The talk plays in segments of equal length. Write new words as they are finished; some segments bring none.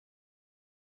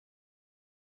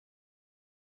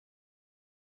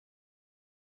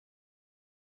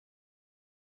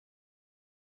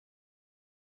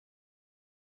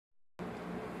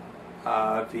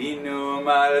Avinu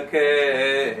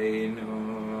Malkeinu,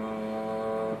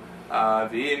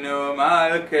 Avinu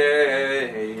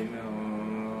Malkeinu,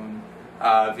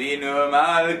 Avinu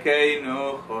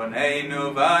Malkeinu,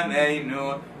 Choneinu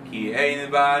Baneinu, Ki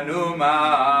ein banu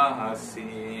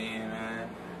ma'asim,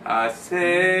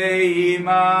 Aseh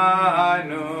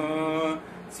imanu,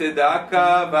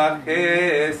 Tzedaka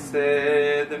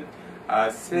v'chesed,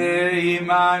 Aseh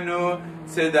imanu,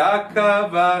 Tzedaka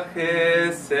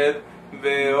v'chesed,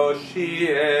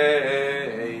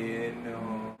 Ve'oshienu.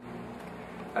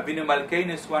 Avinu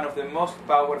Malkeinu is one of the most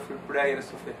powerful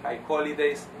prayers of the High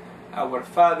Holidays. Our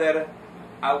Father,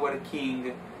 our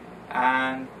King,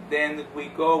 and then we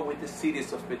go with a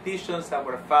series of petitions.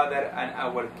 Our Father and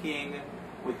our King,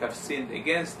 we have sinned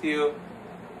against you.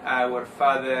 Our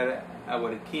Father,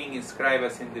 our King, inscribe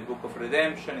us in the book of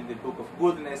redemption, in the book of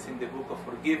goodness, in the book of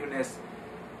forgiveness.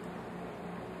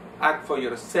 Act for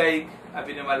your sake,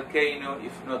 Avinu Malkeinu,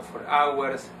 if not for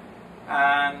ours.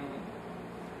 And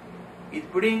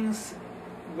it brings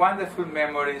wonderful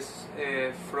memories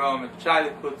from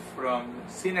childhood, from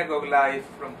synagogue life,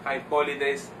 from High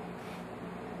Holidays.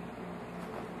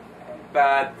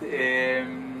 But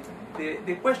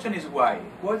the question is why?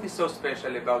 What is so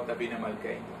special about Avinu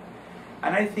Malkeinu?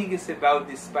 And I think it's about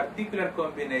this particular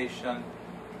combination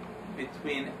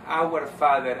between our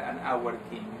Father and our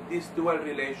King. This dual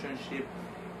relationship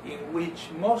in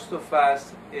which most of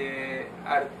us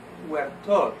were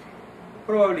taught,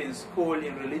 probably in school,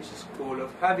 in religious school,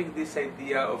 of having this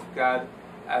idea of God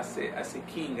as a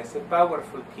king, as a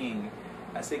powerful king,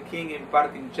 as a king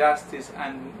imparting justice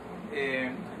and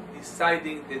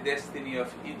deciding the destiny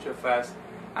of each of us.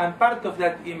 And part of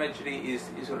that imagery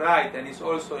is right, and is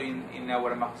also in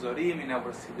our Mahzorim, in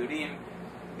our Sidurim,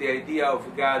 the idea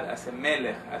of God as a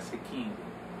Melech, as a king.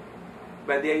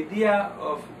 But the idea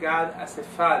of God as a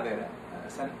father,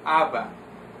 as an Abba,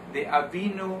 the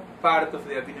Avinu part of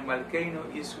the Avinu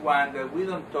Malkeinu is one that we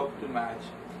don't talk too much.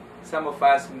 Some of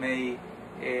us may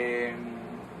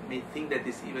think that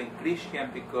it's even Christian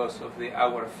because of the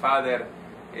Our Father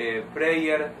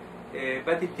prayer,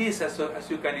 but it is, as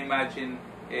you can imagine,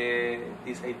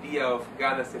 this idea of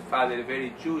God as a father, a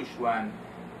very Jewish one.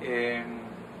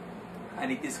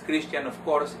 And it is Christian, of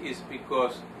course, is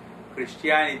because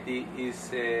Christianity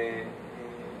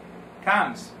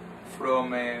comes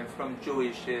from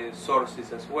Jewish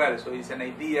sources as well. So it's an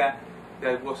idea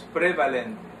that was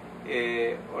prevalent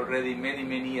already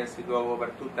many years ago,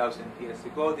 over 2,000 years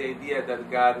ago. The idea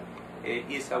that God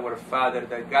is our Father,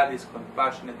 that God is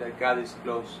compassionate, that God is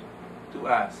close to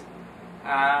us.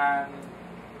 And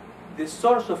the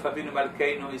source of Avinu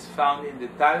Malkeinu is found in the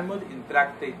Talmud, in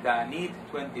Tractate Ta'anit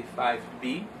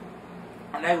 25b.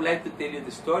 And I would like to tell you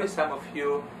the story. Some of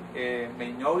you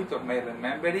may know it or may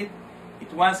remember it.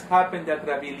 It once happened that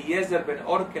Rabbi Eliezer ben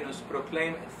Orkenus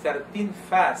proclaimed 13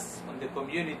 fasts on the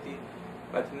community,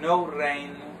 but no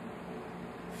rain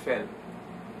fell.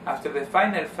 After the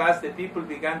final fast, the people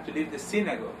began to leave the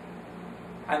synagogue.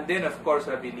 And then, of course,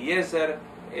 Rabbi Eliezer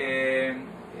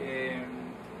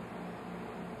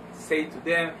said to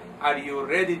them, "Are you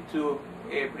ready to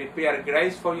prepare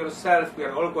grace for yourself? We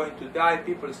are all going to die."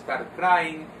 People start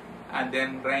crying, and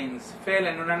then rains fell.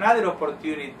 And on another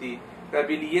opportunity,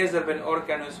 Rabbi Eliezer ben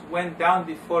Orkanus went down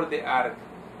before the ark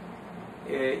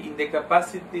in the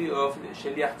capacity of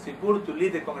Sheliach Tzibur to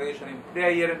lead the congregation in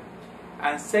prayer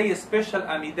and say a special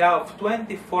Amidah of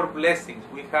 24 blessings.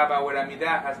 We have our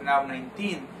Amidah has now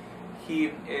 19.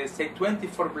 He said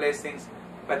 24 blessings,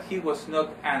 but he was not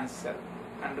answered,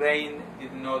 and rain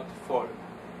did not fall.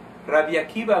 Rabbi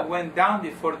Akiva went down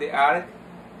before the ark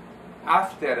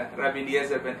after Rabbi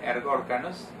Eliezer ben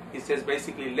Orkanus. He says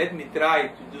basically, let me try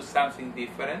to do something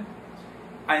different.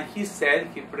 And he said,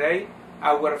 he prayed,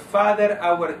 "Our Father,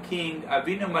 our King,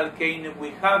 Avinu Malkeinu,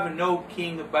 we have no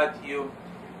king but you.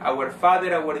 Our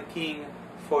Father, our King,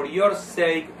 for your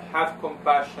sake have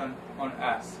compassion on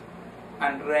us."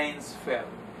 And rains fell.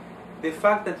 The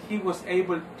fact that he was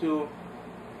able to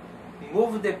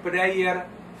move the prayer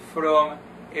from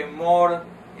a more,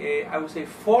 I would say,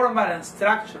 formal and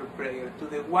structured prayer to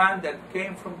the one that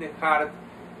came from the heart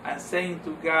and saying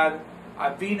to God,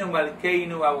 "Avinu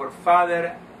Malkeinu, our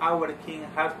Father, our King,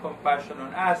 have compassion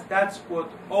on us." That's what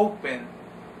opened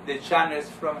the channels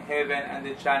from heaven and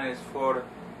the channels for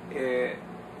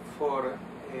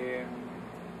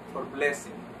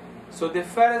blessing. So the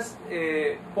first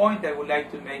point I would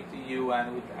like to make to you,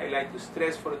 and I like to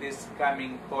stress for these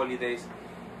coming holidays,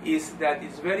 is that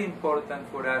it's very important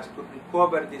for us to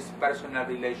recover this personal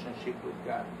relationship with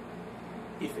God.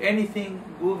 If anything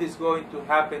good is going to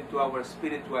happen to our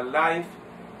spiritual life,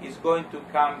 it's going to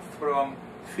come from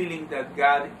feeling that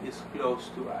God is close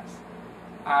to us.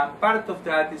 And part of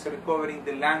that is recovering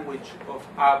the language of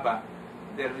Abba,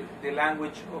 the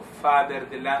language of Father,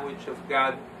 the language of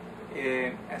God,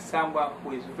 as someone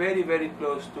who is very, very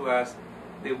close to us,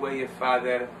 the way a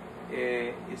father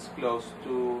is close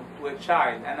to a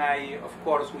child. And of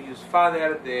course, we use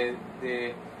father,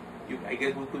 I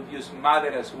guess we could use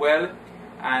mother as well,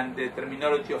 and the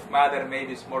terminology of mother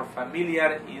maybe is more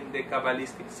familiar in the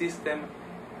Kabbalistic system,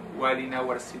 while in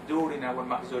our Siddur, in our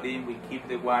Mahzorim, we keep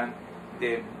the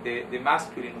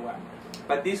masculine one.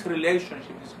 But this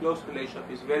relationship, this close relationship,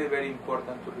 is very, very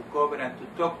important to recover and to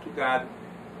talk to God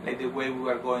like the way we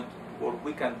are going to, or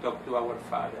we can talk to our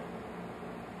Father.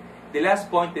 The last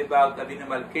point about Avinu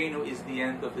Malkeinu is the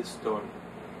end of the story.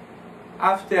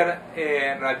 After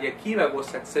Rabbi Akiva was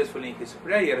successful in his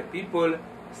prayer, people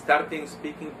started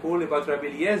speaking poorly about Rabbi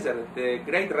Eliezer, the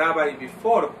great rabbi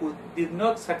before, who did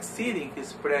not succeed in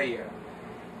his prayer.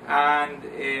 And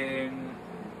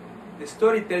the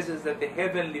story tells us that the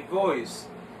heavenly voice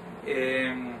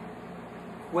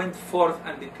went forth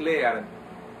and declared,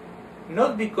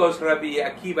 not because Rabbi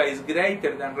Akiva is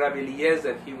greater than Rabbi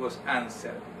Eliezer, he was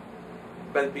answered,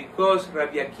 but because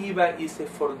Rabbi Akiva is a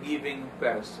forgiving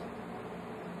person.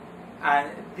 And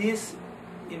this,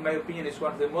 in my opinion, is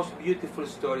one of the most beautiful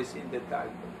stories in the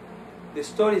Talmud. The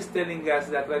story is telling us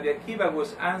that Rabbi Akiva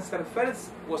was answered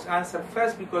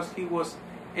first because he was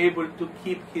able to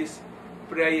keep his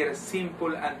prayer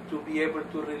simple and to be able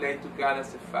to relate to God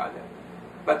as a father,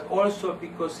 but also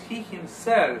because he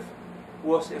himself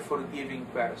was a forgiving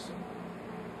person.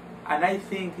 And I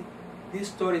think this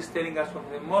story is telling us one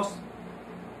of the most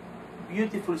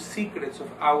beautiful secrets of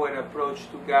our approach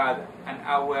to God and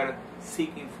our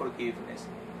seeking forgiveness.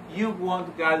 You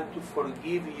want God to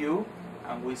forgive you,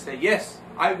 and we say, yes,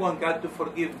 I want God to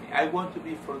forgive me. I want to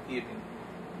be forgiven.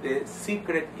 The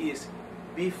secret is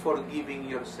be forgiving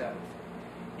yourself.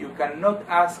 You cannot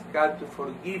ask God to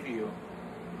forgive you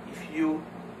if you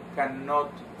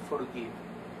cannot forgive.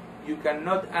 You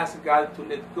cannot ask God to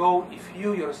let go if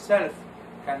you yourself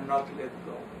cannot let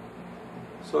go.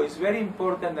 So it's very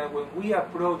important that when we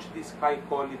approach these high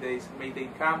holidays, may they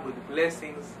come with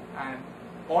blessings and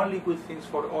only good things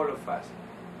for all of us,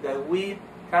 that we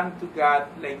come to God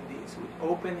like this, with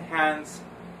open hands,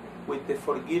 with a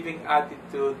forgiving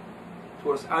attitude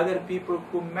towards other people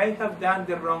who may have done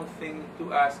the wrong thing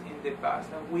to us in the past.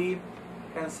 And we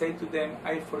can say to them,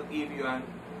 I forgive you, and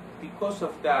because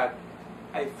of that,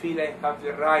 I feel I have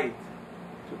the right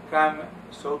to come,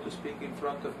 so to speak, in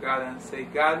front of God and say,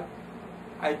 God,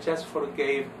 I just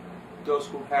forgave those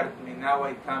who hurt me. Now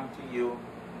I come to you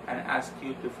and ask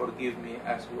you to forgive me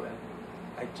as well.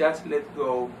 I just let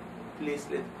go. Please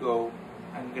let go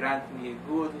and grant me a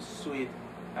good, sweet,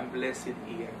 and blessed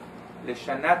year.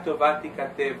 Leshana tova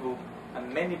tikatevu,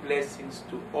 and many blessings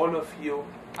to all of you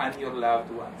and your loved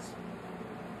ones.